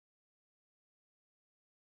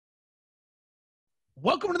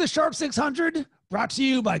Welcome to the Sharp 600, brought to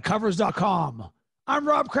you by Covers.com. I'm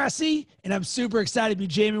Rob Cressy, and I'm super excited to be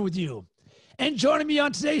jamming with you. And joining me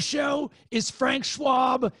on today's show is Frank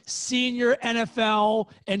Schwab, senior NFL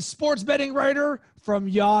and sports betting writer from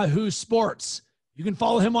Yahoo Sports. You can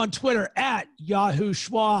follow him on Twitter at Yahoo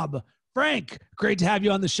Schwab. Frank, great to have you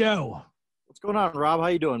on the show. What's going on, Rob? How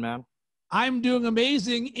you doing, man? I'm doing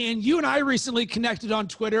amazing. And you and I recently connected on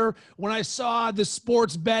Twitter. When I saw the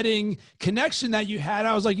sports betting connection that you had,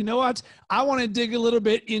 I was like, you know what? I want to dig a little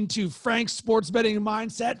bit into Frank's sports betting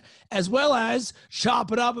mindset, as well as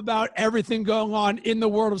chop it up about everything going on in the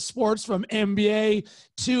world of sports from NBA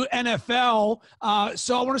to NFL.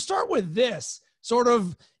 So I want to start with this sort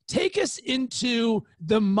of. Take us into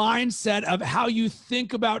the mindset of how you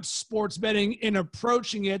think about sports betting and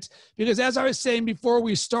approaching it. Because as I was saying before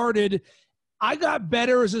we started, I got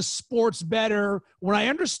better as a sports bettor when I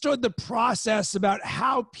understood the process about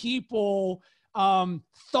how people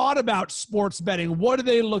thought about sports betting. What are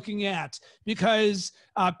they looking at? Because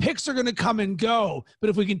picks are going to come and go. But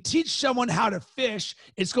if we can teach someone how to fish,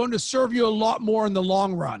 it's going to serve you a lot more in the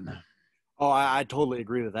long run. Oh, I totally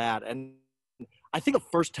agree with that. And I think the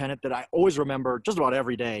first tenet that I always remember just about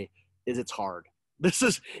every day is it's hard.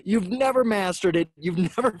 You've never mastered it. You've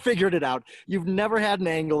never figured it out. You've never had an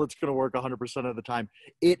angle that's going to work 100% of the time.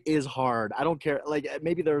 It is hard. I don't care. Like,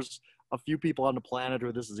 maybe there's a few people on the planet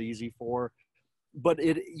who this is easy for, but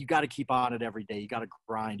you got to keep on it every day. You got to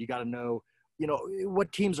grind. You got to know,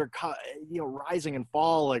 what teams are, rising and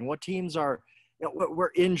falling, what teams are,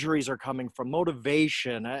 where injuries are coming from,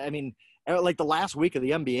 motivation. I mean, like the last week of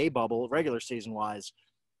the NBA bubble, regular season wise,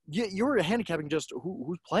 you were handicapping just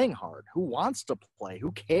who's playing hard, who wants to play,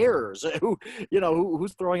 who cares,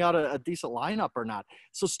 who's throwing out a decent lineup or not.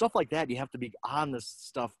 So stuff like that, you have to be on this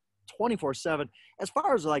stuff 24/7. As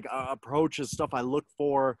far as like approaches, stuff I look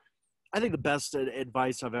for, I think the best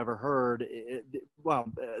advice I've ever heard,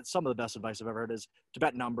 some of the best advice I've ever heard is to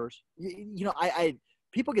bet numbers.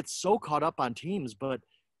 People get so caught up on teams, but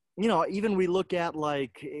even we look at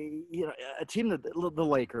like, a team that the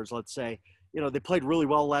Lakers, let's say, they played really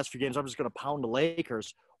well the last few games. I'm just going to pound the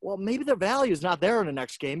Lakers. Well, maybe their value is not there in the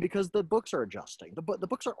next game because the books are adjusting. The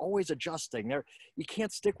books are always adjusting. You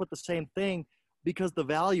can't stick with the same thing because the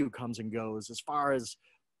value comes and goes. As far as,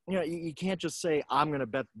 you can't just say, I'm going to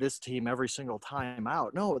bet this team every single time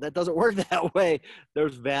out. No, that doesn't work that way.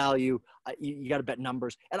 There's value. You got to bet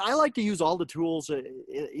numbers. And I like to use all the tools,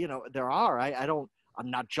 there are. I'm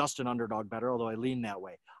not just an underdog bettor, although I lean that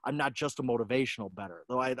way. I'm not just a motivational bettor,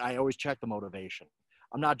 though I always check the motivation.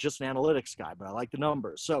 I'm not just an analytics guy, but I like the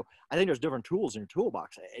numbers. So I think there's different tools in your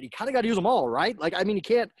toolbox, and you kind of got to use them all, right? Like, I mean, you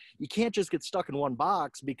can't just get stuck in one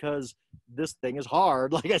box because this thing is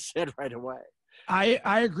hard, like I said right away.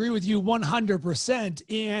 I agree with you 100%.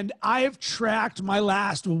 And I have tracked my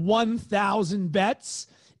last 1,000 bets,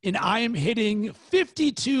 and I am hitting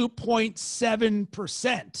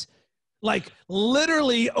 52.7%. Like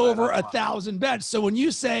literally over 1,000 bets. So when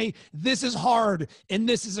you say this is hard and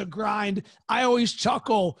this is a grind, I always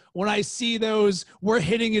chuckle when I see those we're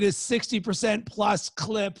hitting it a 60% plus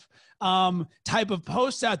clip type of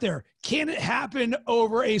posts out there. Can it happen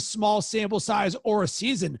over a small sample size or a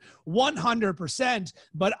season? 100%,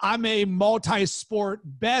 but I'm a multi-sport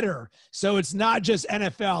bettor. So it's not just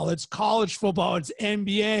NFL, it's college football, it's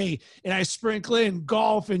NBA, and I sprinkle in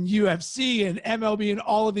golf and UFC and MLB and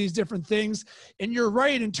all of these different things. And you're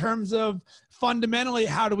right in terms of fundamentally,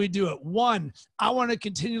 how do we do it? One, I want to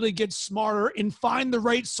continually get smarter and find the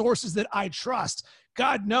right sources that I trust.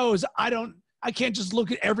 God knows I can't just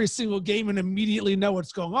look at every single game and immediately know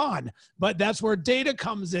what's going on, but that's where data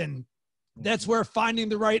comes in. That's where finding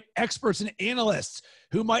the right experts and analysts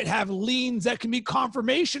who might have leans that can be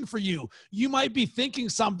confirmation for you. You might be thinking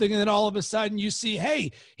something and then all of a sudden you see,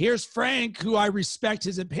 hey, here's Frank, who I respect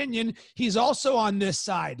his opinion. He's also on this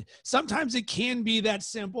side. Sometimes it can be that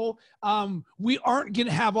simple. We aren't going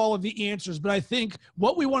to have all of the answers, but I think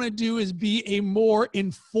what we want to do is be a more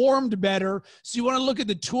informed bettor. So you want to look at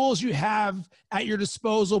the tools you have at your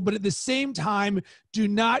disposal, but at the same time, do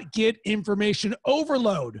not get information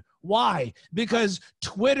overload. Why? Because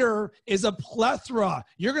Twitter is a plethora.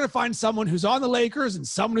 You're going to find someone who's on the Lakers and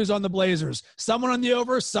someone who's on the Blazers, someone on the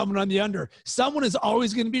over, someone on the under. Someone is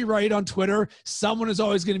always going to be right on Twitter. Someone is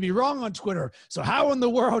always going to be wrong on Twitter. So how in the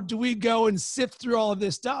world do we go and sift through all of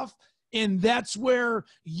this stuff? And that's where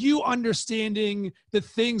you understanding the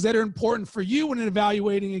things that are important for you when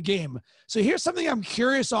evaluating a game. So here's something I'm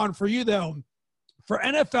curious on for you, though. For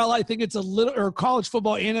NFL, I think it's a little, or college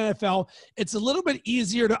football and NFL, it's a little bit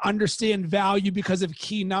easier to understand value because of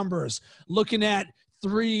key numbers. Looking at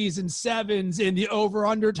threes and sevens in the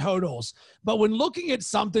over-under totals. But when looking at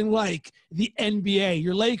something like the NBA,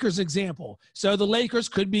 your Lakers example, so the Lakers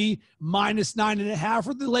could be -9.5,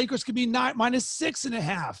 or the Lakers could be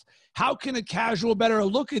 -6.5. How can a casual bettor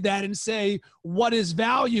look at that and say, what is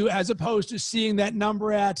value, as opposed to seeing that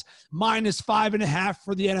number at -5.5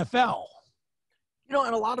 for the NFL? You know,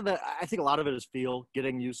 and a lot of that, I think a lot of it is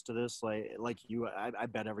getting used to this. Like you, I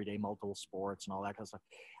bet every day, multiple sports and all that kind of stuff.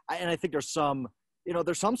 And I think there's some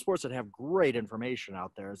sports that have great information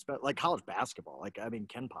out there. It's like college basketball. Like, I mean,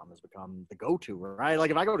 KenPom has become the go-to, right?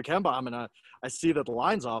 Like if I go to KenPom and I see that the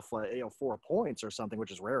line's off, 4 points or something,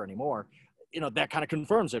 which is rare anymore, that kind of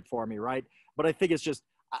confirms it for me, right? But I think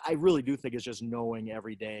I really do think it's just knowing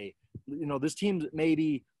every day, this team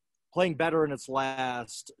maybe playing better in its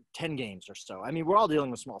last 10 games or so. I mean, we're all dealing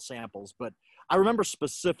with small samples, but I remember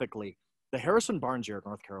specifically the Harrison Barnes year at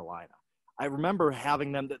North Carolina. I remember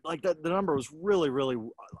having them the number was really, really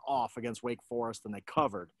off against Wake Forest, and they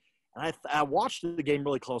covered. And I watched the game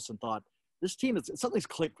really close and thought, this team, something's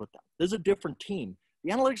clicked with them. There's a different team.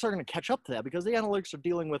 The analytics are going to catch up to that because the analytics are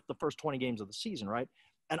dealing with the first 20 games of the season, right?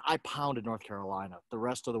 And I pounded North Carolina the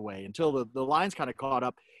rest of the way until the lines kind of caught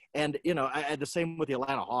up. And, I had the same with the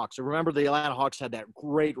Atlanta Hawks. I remember the Atlanta Hawks had that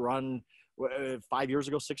great run 5 years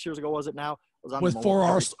ago, 6 years ago, was it now? It was on with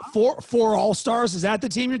four All-Stars. Is that the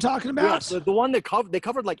team you're talking about? Yes, the one that they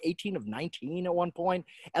covered like 18 of 19 at one point,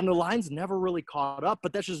 and the lines never really caught up.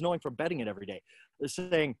 But that's just knowing from betting it every day. They're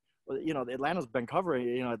saying, Atlanta's been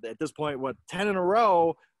covering, at this point, 10 in a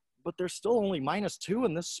row, but they're still only -2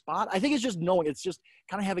 in this spot. I think it's just knowing, it's just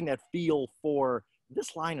kind of having that feel for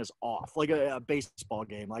this line is off, like a baseball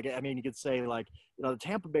game. Like, I mean, you could say the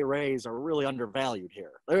Tampa Bay Rays are really undervalued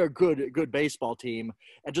here. They're a good baseball team.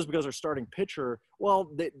 And just because they're starting pitcher, well,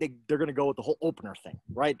 they're going to go with the whole opener thing,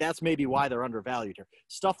 right? That's maybe why they're undervalued here.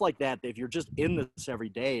 Stuff like that. If you're just in this every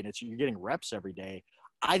day and you're getting reps every day,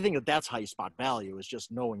 I think that's how you spot value, is just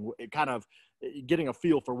knowing, kind of getting a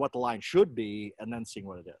feel for what the line should be and then seeing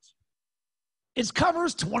what it is. It's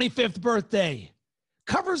Cover's 25th birthday.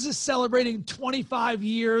 Covers is celebrating 25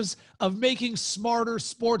 years of making smarter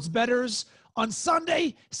sports bettors on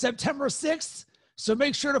Sunday, September 6th. So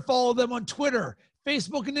make sure to follow them on Twitter,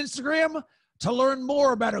 Facebook, and Instagram to learn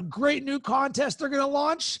more about a great new contest they're going to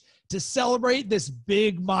launch to celebrate this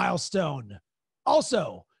big milestone.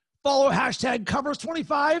 Also, follow hashtag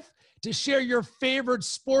Covers25 to share your favorite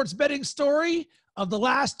sports betting story of the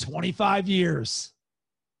last 25 years.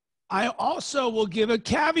 I also will give a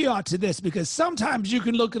caveat to this, because sometimes you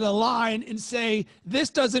can look at a line and say, this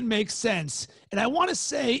doesn't make sense. And I want to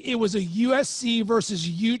say it was a USC versus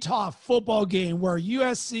Utah football game where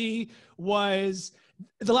USC was,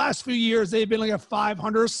 the last few years, they've been like a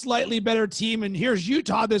 500, slightly better team. And here's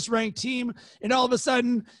Utah, this ranked team. And all of a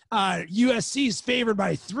sudden, USC is favored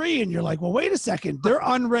by 3. And you're like, well, wait a second. They're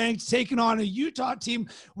unranked, taking on a Utah team,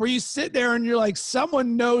 where you sit there and you're like,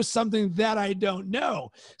 someone knows something that I don't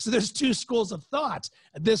know. So there's two schools of thought.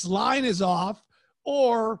 This line is off.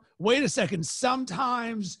 Or wait a second,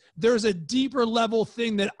 sometimes there's a deeper level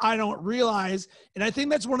thing that I don't realize. And I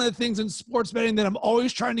think that's one of the things in sports betting that I'm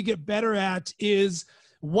always trying to get better at, is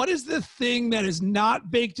what is the thing that is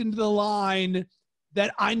not baked into the line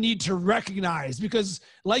that I need to recognize? Because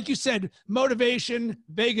like you said, motivation,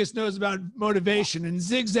 Vegas knows about motivation and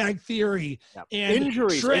zigzag theory and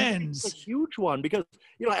injuries, trends. It's a huge one, because,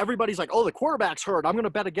 everybody's like, oh, the quarterback's hurt, I'm going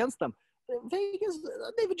to bet against them. Vegas,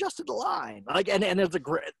 they've adjusted the line. And it's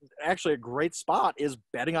a great spot is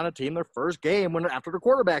betting on a team their first game after the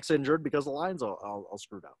quarterback's injured, because the line's all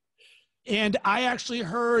screwed up. And I actually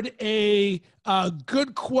heard a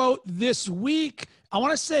good quote this week. I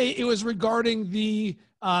want to say it was regarding the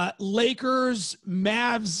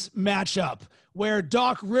Lakers-Mavs matchup, where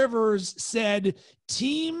Doc Rivers said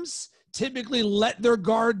teams typically let their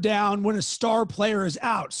guard down when a star player is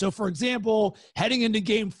out. So, for example, heading into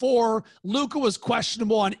game 4, Luka was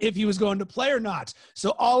questionable on if he was going to play or not.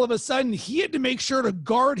 So all of a sudden, he had to make sure to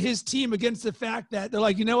guard his team against the fact that they're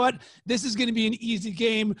like, you know what, this is going to be an easy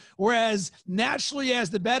game. Whereas naturally, as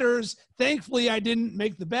the bettors, thankfully, I didn't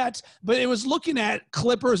make the bet, but it was looking at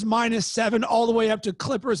Clippers -7 all the way up to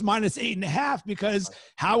Clippers -8.5, because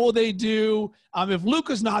how will they do if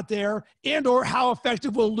Luka's not there, and or how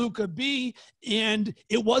effective will Luka be? And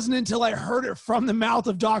it wasn't until I heard it from the mouth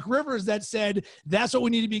of Doc Rivers that said, that's what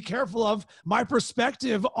we need to be careful of. My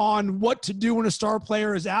perspective on what to do when a star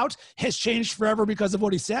player is out has changed forever because of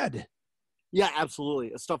what he said. Yeah,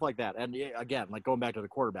 absolutely. Stuff like that. And again, like going back to the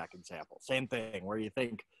quarterback example, same thing, where you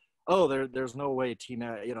think, oh, there's no way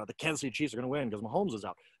the Kansas City Chiefs are going to win because Mahomes is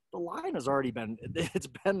out. the line has already it's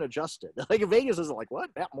been adjusted. Like Vegas isn't like, what,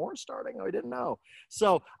 Matt Moore's starting? Oh, I didn't know.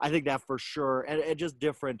 So I think that for sure, and just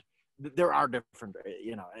different. There are different,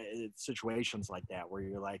 situations like that where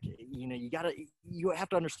you're like, you have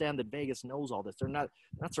to understand that Vegas knows all this. They're not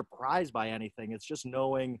surprised by anything. It's just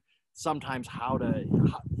knowing sometimes how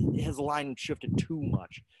his line shifted too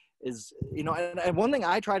much is, and one thing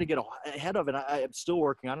I try to get ahead of, and I'm still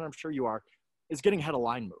working on it, I'm sure you are, is getting ahead of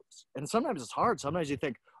line moves. And sometimes it's hard. Sometimes you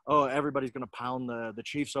think, oh, everybody's going to pound the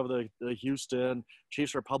Chiefs over the Houston.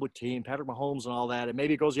 Chiefs are a public team, Patrick Mahomes and all that. And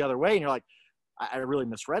maybe it goes the other way. And you're like, I really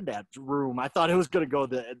misread that room. I thought it was going to go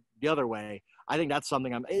the other way. I think that's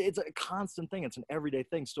something it's a constant thing. It's an everyday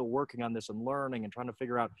thing, still working on this and learning and trying to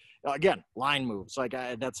figure out, again, line moves. Like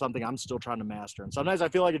that's something I'm still trying to master. And sometimes I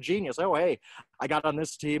feel like a genius. Oh, hey, I got on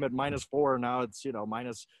this team at -4. Now it's,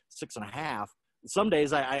 -6.5. Some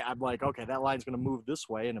days I'm like, okay, that line's going to move this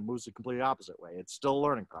way, and it moves the completely opposite way. It's still a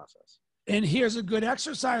learning process. And here's a good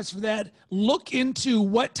exercise for that. Look into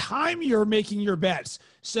what time you're making your bets.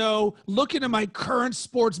 So look into my current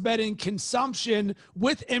sports betting consumption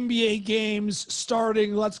with NBA games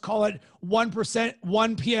starting, let's call it 1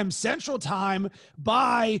 p.m. Central Time.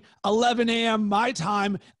 By 11 a.m. my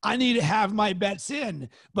time, I need to have my bets in.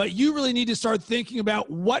 But you really need to start thinking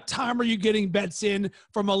about what time are you getting bets in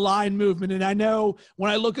from a line movement. And I know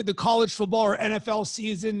when I look at the college football or NFL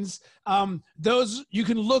seasons, those you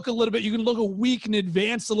can look a little bit, you can look a week in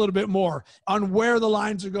advance a little bit more on where the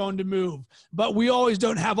lines are going to move. But we always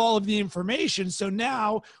don't have all of the information. So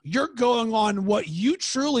now you're going on what you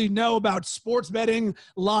truly know about sports betting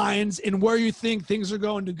lines and where you think things are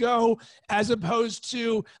going to go, as opposed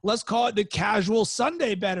to, let's call it the casual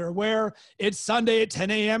Sunday better, where it's Sunday at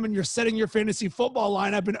 10 a.m. and you're setting your fantasy football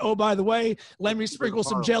lineup. And oh, by the way, let me sprinkle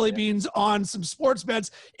some jelly beans on some sports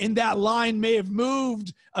bets. And that line may have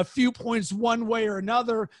moved a few points one way or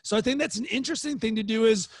another. So I think that's an interesting thing to do,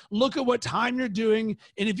 is look at what time you're doing.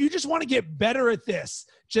 And if you just want to get better at this,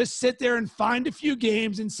 just sit there and find a few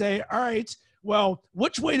games and say, all right, well,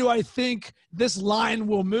 which way do I think this line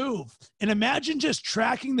will move? And imagine just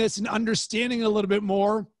tracking this and understanding a little bit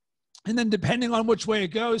more. And then depending on which way it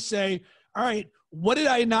goes, say, all right, what did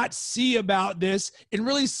I not see about this? And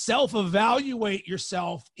really self-evaluate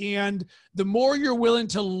yourself. And the more you're willing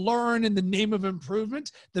to learn in the name of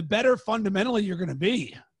improvement, the better fundamentally you're going to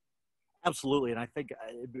be. Absolutely. And I think,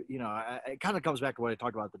 it kind of comes back to what I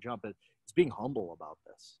talked about at the jump. It's being humble about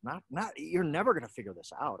this. Not you're never going to figure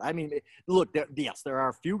this out. I mean, look, there are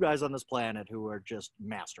a few guys on this planet who are just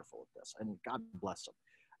masterful at this, and God bless them.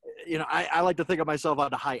 I like to think of myself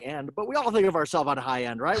on the high end, but we all think of ourselves on the high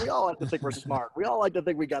end, right? We all like to think we're smart. We all like to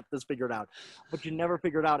think we got this figured out, but you never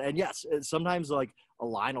figure it out. And yes, sometimes like a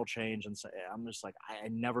line will change and say, I'm just like, I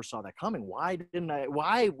never saw that coming. Why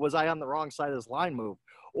was I on the wrong side of this line move?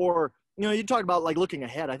 Or, you talk about like looking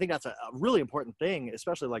ahead. I think that's a really important thing,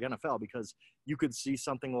 especially like NFL, because you could see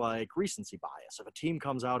something like recency bias. If a team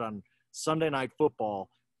comes out on Sunday Night Football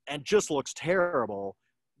and just looks terrible,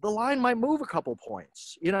 the line might move a couple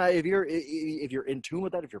points. If you're in tune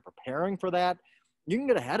with that, if you're preparing for that, you can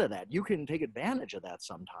get ahead of that. You can take advantage of that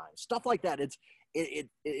sometimes. Stuff like that. It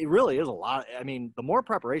really is a lot. I mean, the more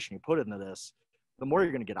preparation you put into this, the more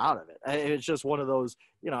you're going to get out of it. It's just one of those,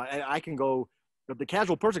 the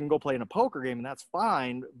casual person can go play in a poker game and that's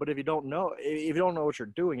fine. But if you don't know what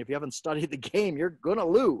you're doing, if you haven't studied the game, you're going to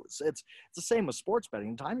lose. It's the same with sports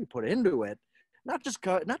betting. The time you put into it, not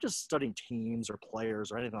just studying teams or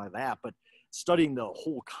players or anything like that, but studying the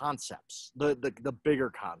whole concepts, the bigger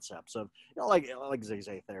concepts of, like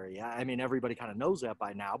zigzag theory. I mean, everybody kind of knows that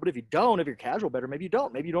by now, but if you're casual better, maybe you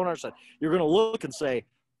don't understand. You're going to look and say,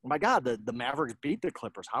 oh my God, the Mavericks beat the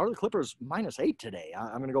Clippers. How are the Clippers -8 today?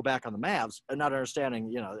 I'm going to go back on the Mavs, and not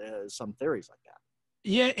understanding, some theories like that.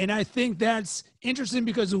 Yeah, and I think that's interesting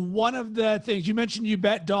because one of the things you mentioned, you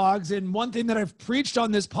bet dogs, and one thing that I've preached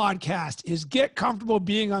on this podcast is get comfortable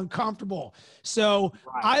being uncomfortable. So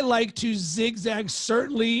right. I like to zigzag,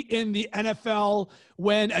 certainly in the NFL,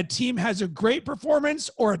 when a team has a great performance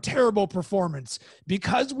or a terrible performance,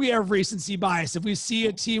 because we have recency bias. If we see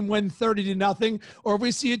a team win 30-0, or if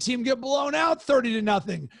we see a team get blown out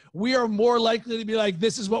 30-0, we are more likely to be like,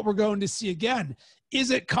 this is what we're going to see again. Is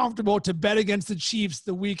it comfortable to bet against the Chiefs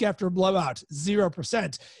the week after a blowout?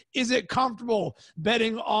 0%. Is it comfortable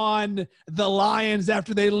betting on the Lions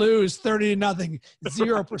after they lose 30-0?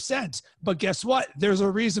 0%. But guess what? There's a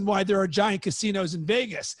reason why there are giant casinos in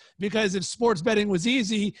Vegas, because if sports betting was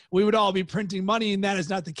easy, we would all be printing money, and that is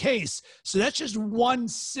not the case. So that's just one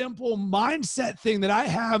simple mindset thing that I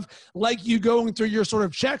have, like you going through your sort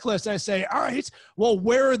of checklist. I say, all right, well,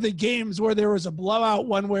 where are the games where there was a blowout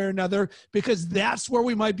one way or another? Because that's that's where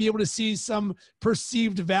we might be able to see some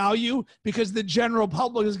perceived value, because the general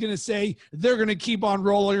public is going to say they're going to keep on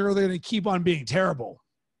rolling or they're going to keep on being terrible.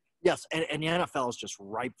 Yes, and the NFL is just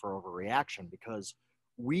ripe for overreaction because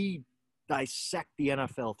we dissect the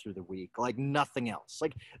NFL through the week like nothing else.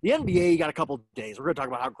 Like the NBA, you got a couple of days. We're going to talk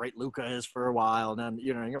about how great Luka is for a while, and then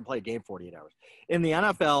you're going to play a game 48 hours. In the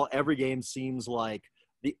NFL, every game seems like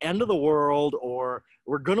the end of the world, or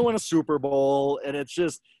we're going to win a Super Bowl, and it's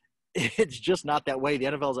just not that way. The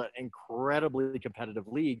NFL is an incredibly competitive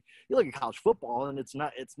league. You look at college football, and it's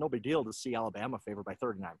no big deal to see Alabama favored by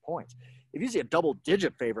 39 points. If you see a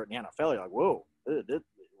double-digit favorite in the NFL, you're like, whoa,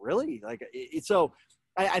 really? Like, so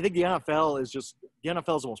I think the NFL is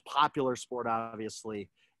the most popular sport, obviously,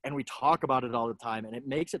 and we talk about it all the time, and it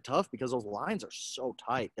makes it tough because those lines are so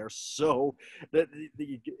tight. They're so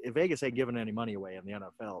Vegas ain't giving any money away in the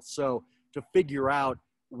NFL. So to figure out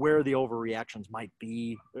where the overreactions might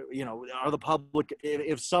be, are the public,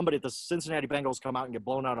 if somebody, if the Cincinnati Bengals come out and get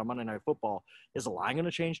blown out on Monday Night Football, is the line going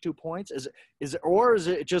to change 2 points? Is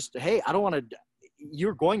it just, hey, I don't want to,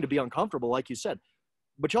 you're going to be uncomfortable, like you said,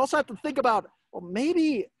 but you also have to think about, well,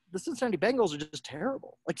 maybe the Cincinnati Bengals are just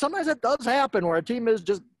terrible. Like sometimes that does happen where a team is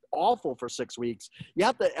just awful for 6 weeks. You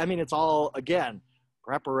have to, it's all, again,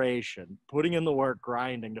 preparation, putting in the work,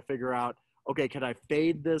 grinding to figure out, okay, can I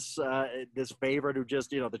fade this favorite who just,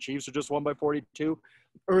 the Chiefs who just won by 42?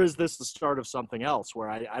 Or is this the start of something else where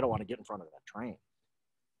I don't want to get in front of that train?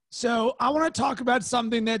 So I want to talk about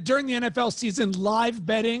something that during the NFL season, live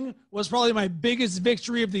betting was probably my biggest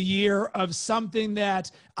victory of the year, of something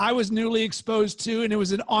that I was newly exposed to, and it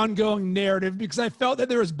was an ongoing narrative because I felt that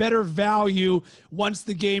there was better value once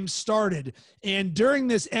the game started. And during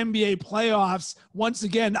this NBA playoffs, once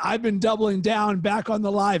again, I've been doubling down back on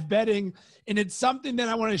the live betting, and it's something that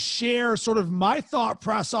I want to share sort of my thought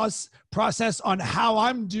process on how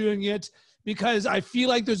I'm doing it, because I feel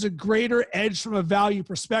like there's a greater edge from a value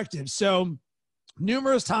perspective. So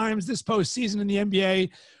numerous times this postseason in the NBA,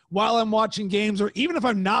 while I'm watching games, or even if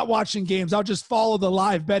I'm not watching games, I'll just follow the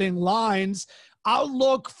live betting lines. I'll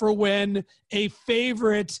look for when a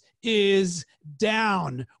favorite is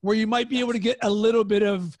down, where you might be able to get a little bit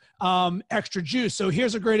of extra juice. So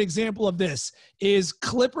here's a great example of this is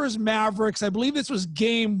Clippers Mavericks. I believe this was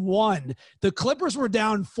game 1. The Clippers were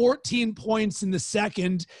down 14 points in the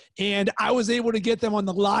second, and I was able to get them on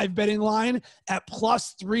the live betting line at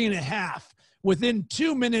plus 3.5. Within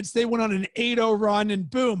 2 minutes, they went on an 8-0 run, and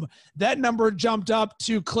boom, that number jumped up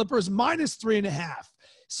to Clippers minus 3.5.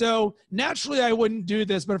 So naturally I wouldn't do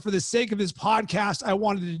this, but for the sake of this podcast, I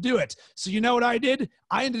wanted to do it. So you know what I did?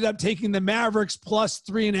 I ended up taking the Mavericks plus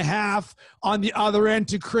 3.5 on the other end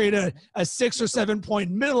to create a 6 or 7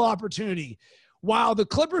 point middle opportunity. While the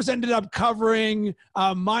Clippers ended up covering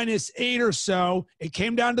minus 8 or so, it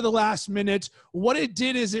came down to the last minute. What it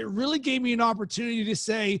did is it really gave me an opportunity to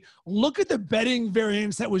say, look at the betting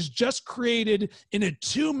variance that was just created in a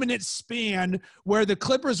 2-minute span, where the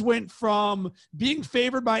Clippers went from being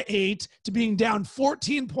favored by 8 to being down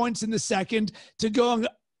 14 points in the second to going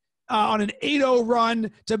on an 8-0 run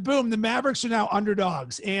to boom, the Mavericks are now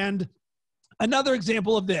underdogs. And another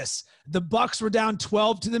example of this, the Bucks were down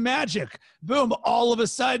 12 to the Magic. Boom, all of a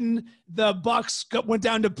sudden, the Bucks went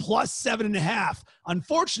down to plus 7.5.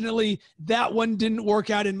 Unfortunately, that one didn't work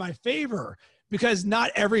out in my favor because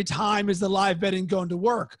not every time is the live betting going to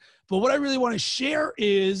work. But what I really want to share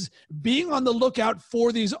is being on the lookout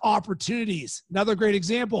for these opportunities. Another great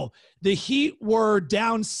example, the Heat were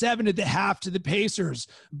down 7 at the half to the Pacers.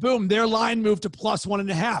 Boom, their line moved to plus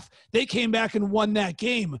 1.5. They came back and won that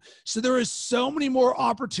game. So there is so many more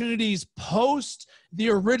opportunities post the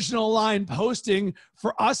original line posting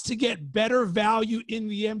for us to get better value in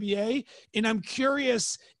the NBA. And I'm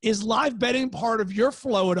curious, is live betting part of your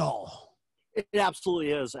flow at all? It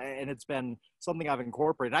absolutely is, and it's been something I've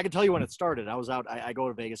incorporated. I can tell you when it started. I was out. I go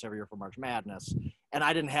to Vegas every year for March Madness, and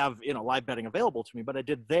I didn't have live betting available to me, but I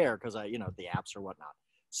did there because the apps or whatnot.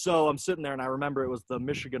 So I'm sitting there, and I remember it was the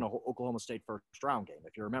Michigan Oklahoma State first round game,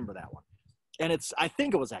 if you remember that one. And I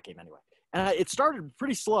think it was that game anyway. And it started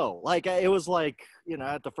pretty slow. Like it was like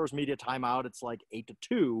at the first media timeout, it's like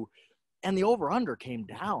 8-2, and the over under came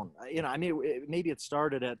down. Maybe it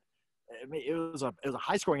started at. It was a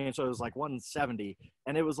high scoring game, so it was like 170,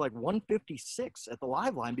 and it was like 156 at the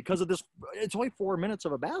live line because of this. It's only 4 minutes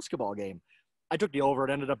of a basketball game. I took the over.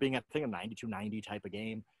 It ended up being, I think, a 92-90 type of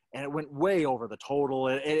game, and it went way over the total.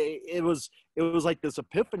 It was like this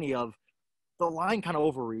epiphany of the line kind of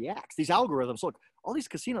overreacts. These algorithms, look, all these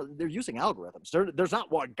casinos, they're using algorithms. There's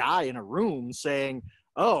not one guy in a room saying,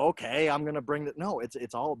 oh, okay, I'm going to bring that. No,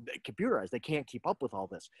 it's all computerized. They can't keep up with all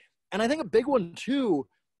this. And I think a big one too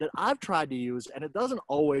that I've tried to use, and it doesn't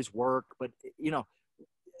always work, but,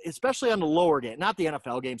 especially on the lower game, not the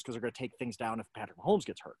NFL games because they're going to take things down if Patrick Mahomes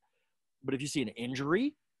gets hurt. But if you see an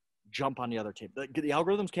injury, jump on the other team. The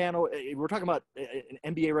algorithms we're talking about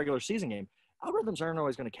an NBA regular season game. Algorithms aren't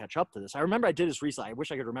always going to catch up to this. I remember I did this recently. I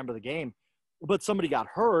wish I could remember the game, but somebody got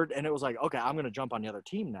hurt and it was like, okay, I'm going to jump on the other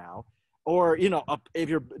team now. Or, if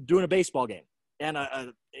you're doing a baseball game and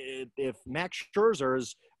if Max Scherzer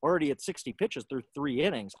is already at 60 pitches through 3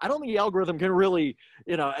 innings, I don't think the algorithm can really,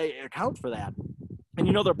 account for that. And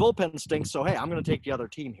their bullpen stinks, so hey, I'm going to take the other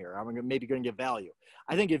team here. I'm maybe going to give value.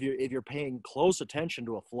 I think if you're paying close attention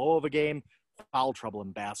to a flow of a game, foul trouble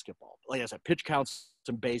in basketball, like I said, pitch counts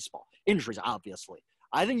in baseball, injuries obviously,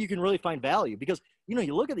 I think you can really find value because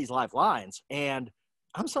you look at these live lines, and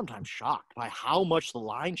I'm sometimes shocked by how much the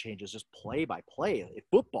line changes just play by play. In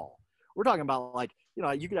football, we're talking about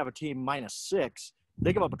you could have a team -6.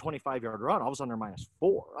 They give up a 25-yard run. All of a sudden, they're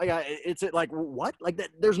 -4. It's like what? Like that?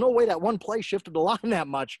 There's no way that one play shifted the line that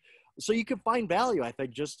much. So you can find value, I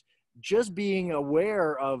think, just being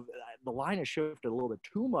aware of the line has shifted a little bit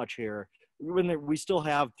too much here when we still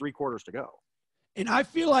have 3 quarters to go. And I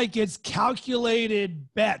feel like it's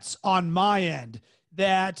calculated bets on my end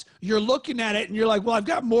that you're looking at it and you're like, well, I've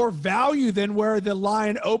got more value than where the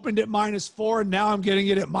line opened at -4. And now I'm getting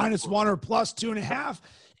it at -1 or +2.5.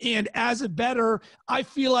 And as a bettor, I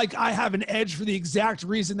feel like I have an edge for the exact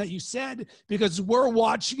reason that you said, because we're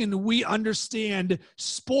watching and we understand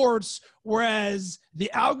sports, whereas the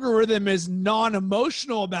algorithm is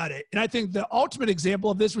non-emotional about it. And I think the ultimate example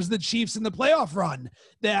of this was the Chiefs in the playoff run,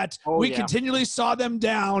 that we continually saw them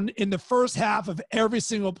down in the first half of every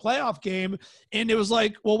single playoff game. And it was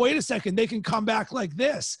like, well, wait a second, they can come back like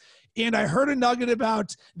this. And I heard a nugget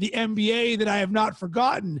about the NBA that I have not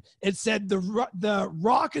forgotten. It said the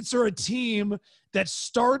Rockets are a team that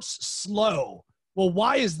starts slow. Well,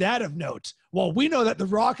 why is that of note? Well, we know that the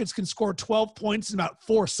Rockets can score 12 points in about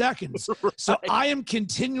 4 seconds. Right. So I am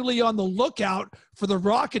continually on the lookout for the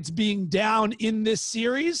Rockets being down in this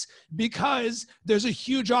series because there's a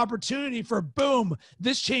huge opportunity for boom,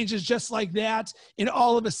 this changes just like that. And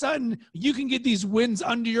all of a sudden you can get these wins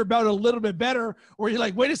under your belt a little bit better where you're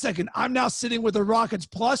like, wait a second, I'm now sitting with a Rockets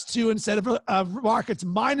 +2 instead of a Rockets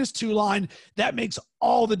 -2 line. That makes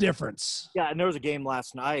all the difference. Yeah, and there was a game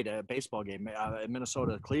last night, a baseball game,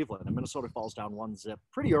 Minnesota-Cleveland, and Minnesota falls down 1-0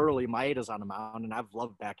 pretty early. Maeda's on the mound, and I've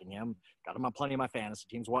loved backing him. Got him on plenty of my fantasy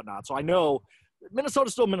teams, whatnot. So I know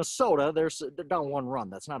Minnesota's still Minnesota. They're down 1 run.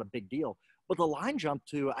 That's not a big deal. But the line jumped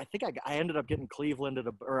to, I think I ended up getting Cleveland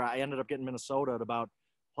I ended up getting Minnesota at about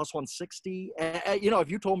 +160. If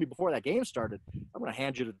you told me before that game started, I'm going to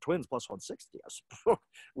hand you the Twins +160.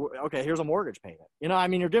 Okay, here's a mortgage payment.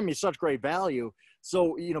 You're giving me such great value.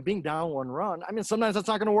 So, being down 1 run, sometimes that's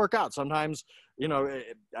not going to work out. Sometimes,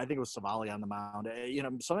 I think it was Savali on the mound.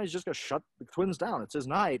 Sometimes he's just going to shut the Twins down. It's his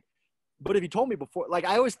night. But if you told me before, like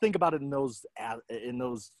I always think about it in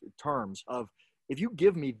those terms of, if you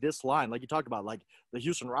give me this line, like you talked about, like the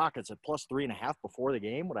Houston Rockets at +3.5 before the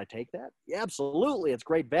game, would I take that? Yeah, absolutely. It's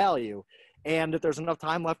great value. And if there's enough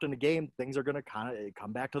time left in the game, things are going to kind of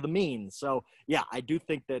come back to the mean. So, yeah, I do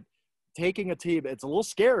think that taking a team, it's a little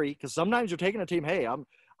scary because sometimes you're taking a team, hey,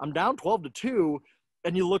 I'm down 12-2,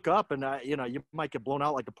 and you look up and, you might get blown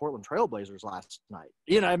out like the Portland Trailblazers last night.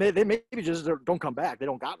 They maybe just don't come back. They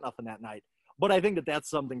don't got nothing that night. But I think that that's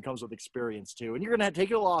something that comes with experience too. And you're going to take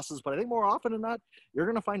your losses, but I think more often than not, you're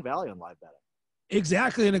going to find value in live betting.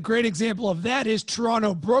 Exactly. And a great example of that is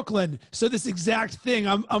Toronto-Brooklyn. So this exact thing,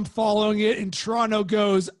 I'm following it, and Toronto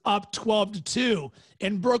goes up 12-2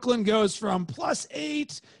 and Brooklyn goes from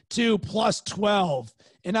 +8 to +12.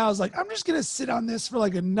 And I was like, I'm just going to sit on this for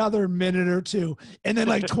like another minute or two. And then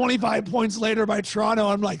like 25 points later by Toronto,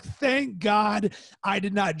 I'm like, thank God I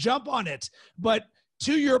did not jump on it. But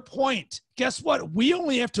to your point, guess what? We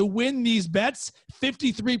only have to win these bets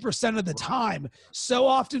 53% of the time. So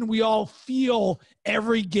often we all feel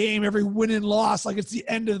every game, every win and loss, like it's the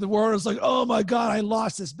end of the world. It's like, oh my God, I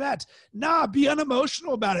lost this bet. Nah, be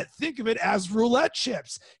unemotional about it. Think of it as roulette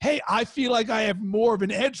chips. Hey, I feel like I have more of an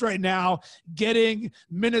edge right now getting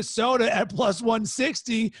Minnesota at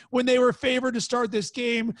 +160 when they were favored to start this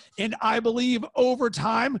game. And I believe over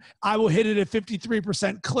time, I will hit it at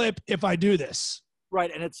 53% clip if I do this. Right.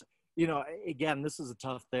 And it's, again, this is a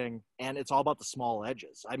tough thing, and it's all about the small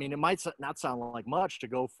edges. It might not sound like much to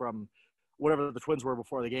go from whatever the Twins were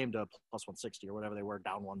before the game to +160 or whatever they were,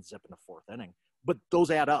 down 1-0 in the 4th inning. But those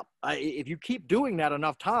add up. If you keep doing that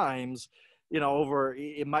enough times, over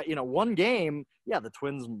it might, one game, yeah, the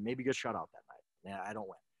Twins maybe get shut out that night. Yeah, I don't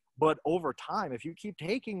win. But over time, if you keep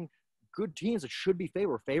taking good teams that should be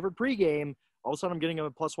favored pregame, All of a sudden I'm getting them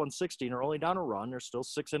at plus 160 and they're only down a run. There's still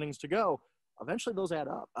 6 innings to go. Eventually those add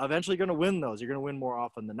up. Eventually you're going to win those. You're going to win more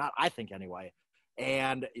often than not, I think anyway.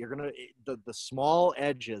 And you're going to – the small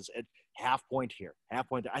edges at half point here, half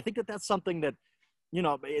point there. I think that's something that, you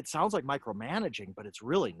know, it sounds like micromanaging, but it's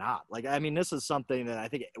really not. Like, I mean, this is something that I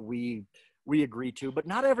think we agree to, but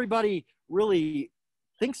not everybody really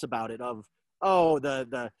thinks about it of, oh,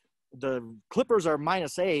 the Clippers are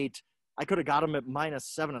 -8. I could have got them at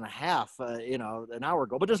 -7.5, you know, an hour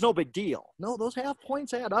ago, but there's no big deal. No, those half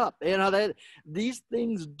points add up. You know, these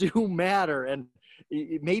things do matter. And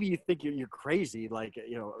maybe you think you're crazy, like,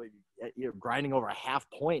 you know, you're grinding over a half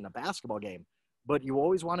point in a basketball game, but you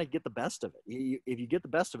always want to get the best of it. If you get the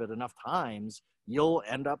best of it enough times, you'll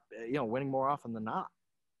end up, you know, winning more often than not.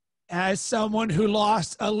 As someone who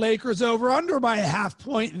lost a Lakers over-under by a half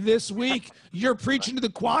point this week, you're preaching to the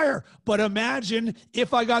choir. But imagine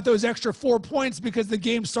if I got those extra 4 points because the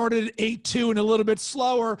game started at 8-2 and a little bit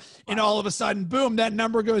slower, and all of a sudden, boom, that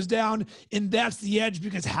number goes down, and that's the edge.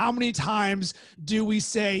 Because how many times do we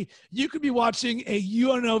say you could be watching a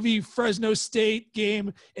UNLV Fresno State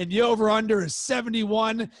game and the over-under is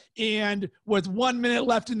 71, and with 1 minute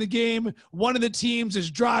left in the game, one of the teams is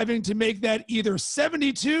driving to make that either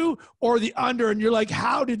 72 or the under, and you're like,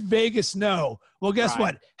 how did Vegas know? Well, guess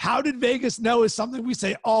what? How did Vegas know is something we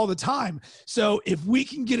say all the time. So if we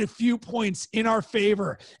can get a few points in our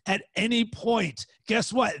favor at any point,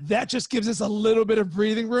 guess what? That just gives us a little bit of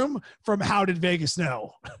breathing room from how did Vegas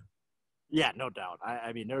know? Yeah, no doubt.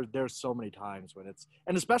 I mean, there's so many times when it's,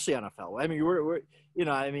 and especially NFL. I mean, we're you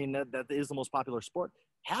know, I mean, that is the most popular sport.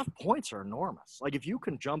 Half points are enormous. Like, if you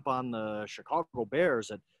can jump on the Chicago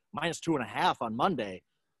Bears at -2.5 on Monday,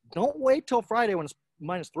 don't wait till Friday when it's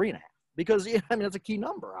 -3.5, because, yeah, I mean, that's a key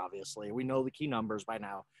number, obviously. We know the key numbers by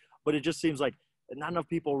now, but it just seems like not enough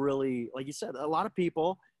people really, like you said, a lot of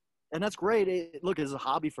people, and that's great. Look, it's a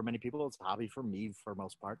hobby for many people. It's a hobby for me for the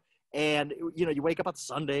most part. And, you know, you wake up on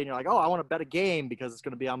Sunday and you're like, oh, I want to bet a game because it's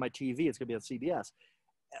going to be on my TV. It's going to be on CBS.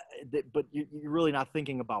 But you're really not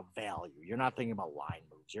thinking about value. You're not thinking about line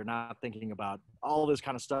moves. You're not thinking about all this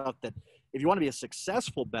kind of stuff that if you want to be a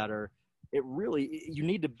successful bettor, it really, you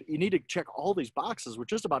need to check all these boxes with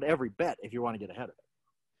just about every bet if you want to get ahead of it.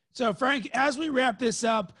 So, Frank, as we wrap this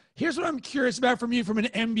up, here's what I'm curious about from you from an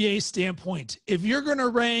NBA standpoint. If you're going to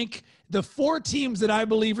rank the 4 teams that I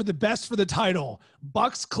believe are the best for the title,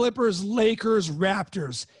 Bucks, Clippers, Lakers,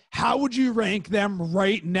 Raptors, how would you rank them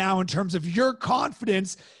right now in terms of your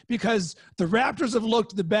confidence? Because the Raptors have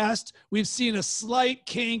looked the best. We've seen a slight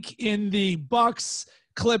kink in the Bucks,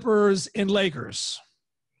 Clippers, and Lakers.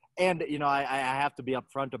 And, you know, I have to be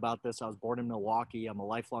upfront about this. I was born in Milwaukee. I'm a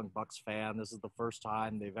lifelong Bucks fan. This is the first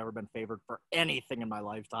time they've ever been favored for anything in my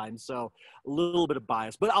lifetime. So a little bit of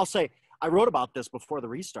bias. But I'll say, I wrote about this before the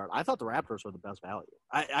restart. I thought the Raptors were the best value.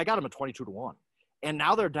 I got them at 22-1. And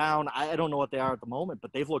now they're down. I don't know what they are at the moment,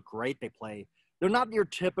 but they've looked great. They're not your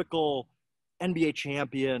typical NBA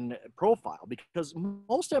champion profile, because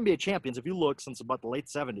most NBA champions, if you look since about the late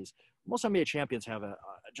 70s, most NBA champions have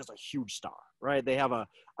just a huge star, right? They have a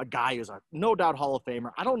guy who's a no doubt Hall of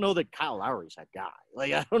Famer. I don't know that Kyle Lowry's that guy.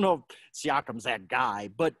 Like, I don't know if Siakam's that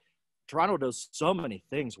guy, but Toronto does so many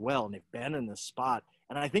things well, and they've been in this spot.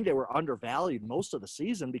 And I think they were undervalued most of the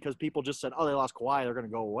season because people just said, oh, they lost Kawhi, they're going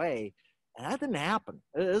to go away. And that didn't happen.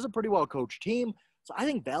 It is a pretty well-coached team. So I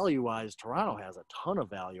think value-wise, Toronto has a ton of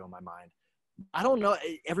value in my mind. I don't know.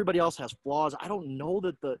 Everybody else has flaws. I don't know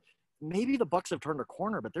that maybe the Bucks have turned a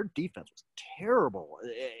corner, but their defense was terrible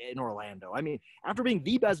in Orlando. I mean, after being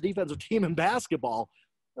the best defensive team in basketball,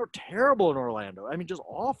 they're terrible in Orlando. I mean, just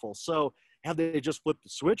awful. So have they just flipped the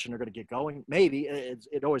switch and they're going to get going? Maybe.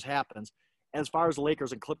 It always happens. As far as the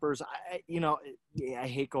Lakers and Clippers, I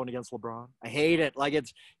hate going against LeBron. I hate it. Like,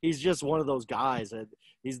 he's just one of those guys.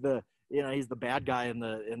 He's the bad guy in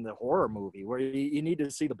the horror movie where you need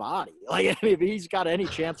to see the body. Like, I mean, if he's got any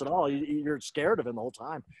chance at all, you're scared of him the whole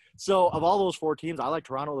time. So of all those 4 teams, I like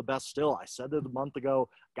Toronto the best still. I said that a month ago,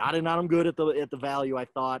 got in on them good at the value, I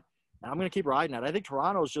thought, and I'm going to keep riding it. I think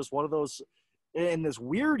Toronto is just one of those in this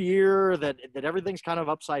weird year that everything's kind of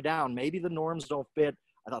upside down. Maybe the norms don't fit.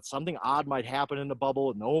 I thought something odd might happen in the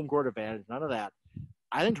bubble, no home court advantage, none of that.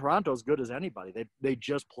 I think Toronto's good as anybody. They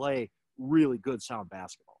just play really good, sound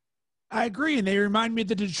basketball. I agree, and they remind me of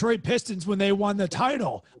the Detroit Pistons when they won the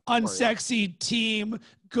title. Unsexy team,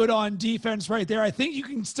 good on defense right there. I think you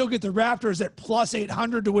can still get the Raptors at plus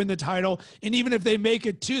 800 to win the title, and even if they make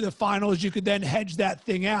it to the finals, you could then hedge that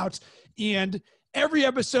thing out. And every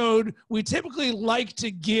episode, we typically like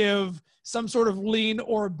to give some sort of lean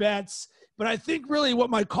or bets, But I think really what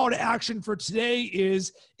my call to action for today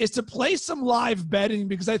is to play some live betting,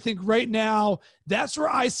 because I think right now that's where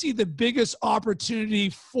I see the biggest opportunity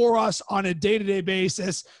for us on a day-to-day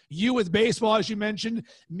basis. You with baseball, as you mentioned,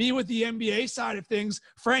 me with the NBA side of things.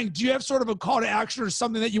 Frank, do you have sort of a call to action or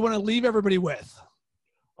something that you want to leave everybody with?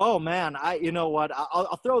 Oh man, you know what?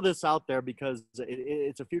 I'll throw this out there because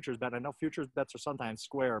it's a futures bet. I know futures bets are sometimes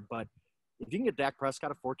square, but if you can get Dak Prescott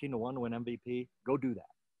at 14-1 to win MVP, go do that.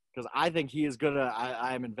 Because I think he is gonna.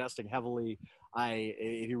 I am investing heavily.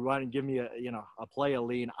 If you want to give me a play a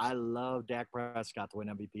lean, I love Dak Prescott to win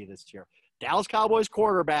MVP this year. Dallas Cowboys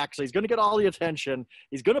quarterback, so he's going to get all the attention.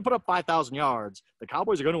 He's going to put up 5,000 yards. The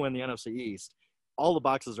Cowboys are going to win the NFC East. All the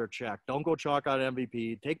boxes are checked. Don't go chalk on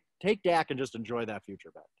MVP. Take Dak and just enjoy that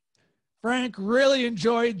future bet. Frank, really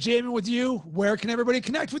enjoyed jamming with you. Where can everybody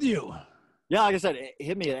connect with you? Yeah, like I said,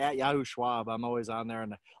 hit me at Yahoo Schwab. I'm always on there,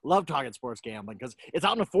 and I love talking sports gambling because it's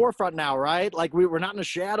out in the forefront now, right? Like we're not in the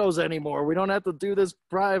shadows anymore. We don't have to do this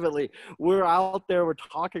privately. We're out there. We're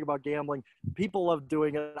talking about gambling. People love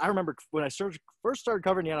doing it. I remember when I first started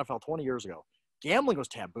covering the NFL 20 years ago, gambling was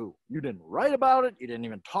taboo. You didn't write about it. You didn't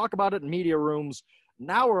even talk about it in media rooms.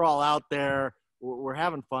 Now we're all out there. We're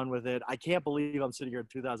having fun with it. I can't believe I'm sitting here in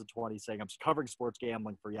 2020 saying I'm covering sports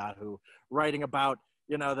gambling for Yahoo, writing about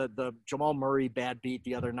the Jamal Murray bad beat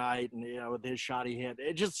the other night and, with his shot he hit.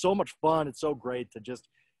 It's just so much fun. It's so great to just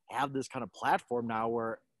have this kind of platform now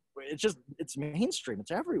where it's mainstream.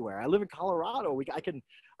 It's everywhere. I live in Colorado.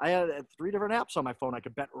 I have 3 different apps on my phone I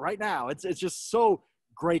could bet right now. It's just so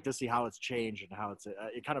great to see how it's changed and how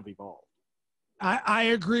it kind of evolved. I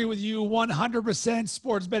agree with you 100%.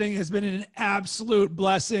 Sports betting has been an absolute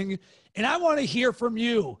blessing. And I want to hear from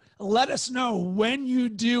you. Let us know when you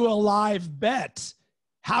do a live bet.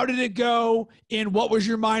 How did it go? And what was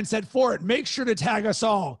your mindset for it? Make sure to tag us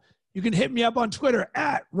all. You can hit me up on Twitter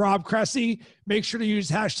at Rob Cressy. Make sure to use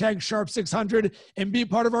hashtag Sharp600 and be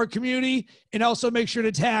part of our community. And also make sure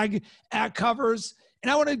to tag at Covers.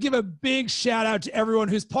 And I want to give a big shout out to everyone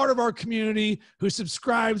who's part of our community, who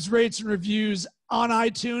subscribes, rates, and reviews on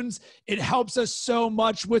iTunes. It helps us so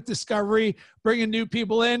much with discovery, bringing new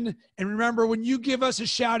people in. And remember, when you give us a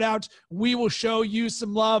shout out, we will show you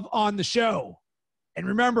some love on the show. And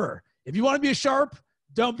remember, if you want to be a sharp,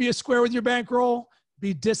 don't be a square with your bankroll.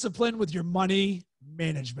 Be disciplined with your money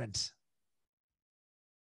management.